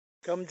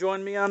Come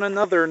join me on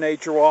another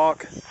nature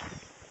walk.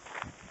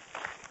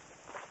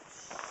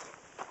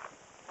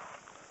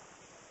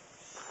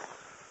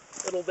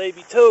 Little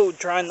baby toad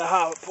trying to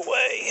hop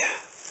away.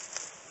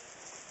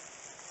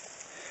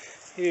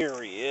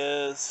 Here he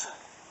is.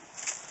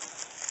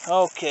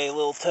 Okay,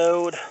 little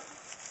toad.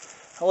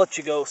 I'll let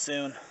you go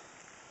soon.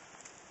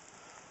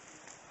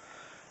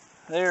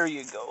 There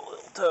you go,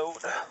 little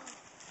toad.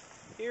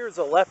 Here's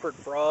a leopard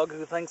frog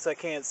who thinks I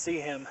can't see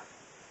him.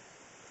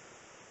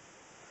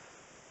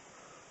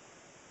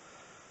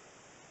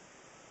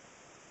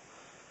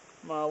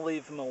 I'm gonna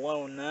leave him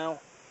alone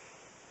now.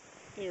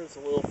 Here's a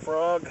little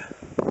frog.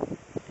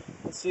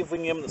 Let's see if we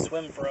can get him to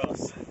swim for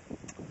us.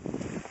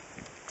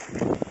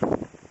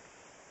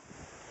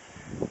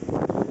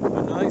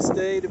 A nice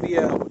day to be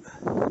out.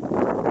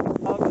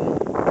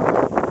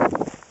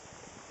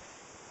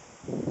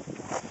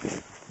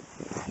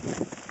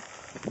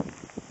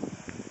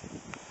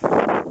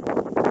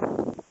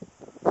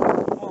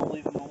 I'll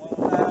leave him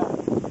alone now.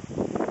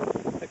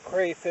 The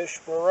crayfish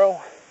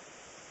burrow.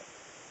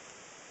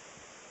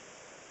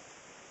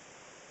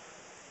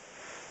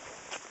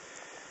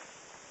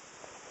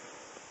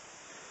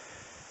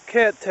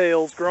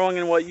 Cattails growing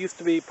in what used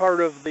to be part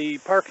of the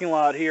parking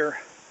lot here.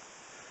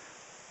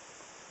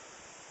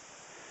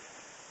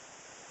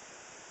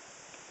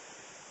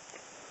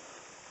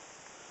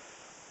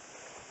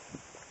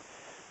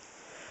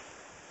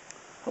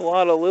 A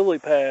lot of lily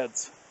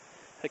pads.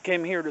 I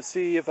came here to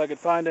see if I could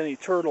find any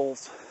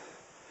turtles.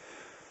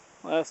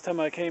 Last time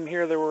I came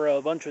here there were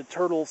a bunch of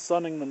turtles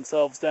sunning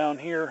themselves down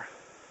here.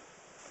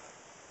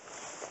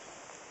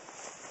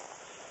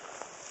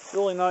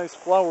 Really nice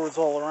flowers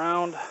all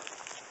around.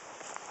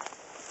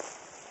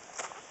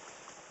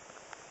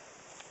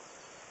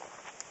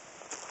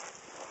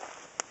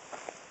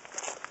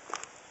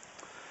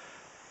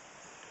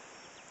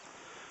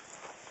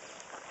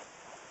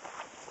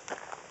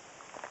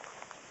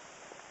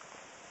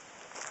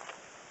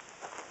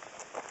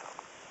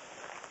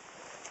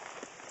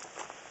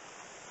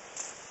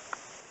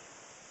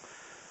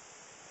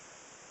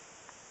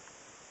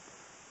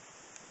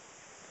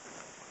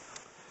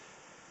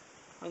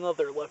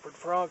 Another leopard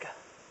frog.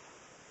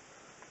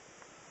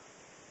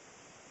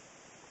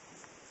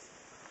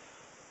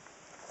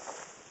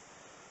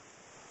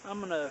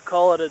 I'm gonna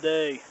call it a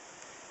day.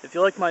 If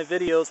you like my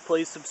videos,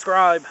 please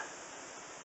subscribe.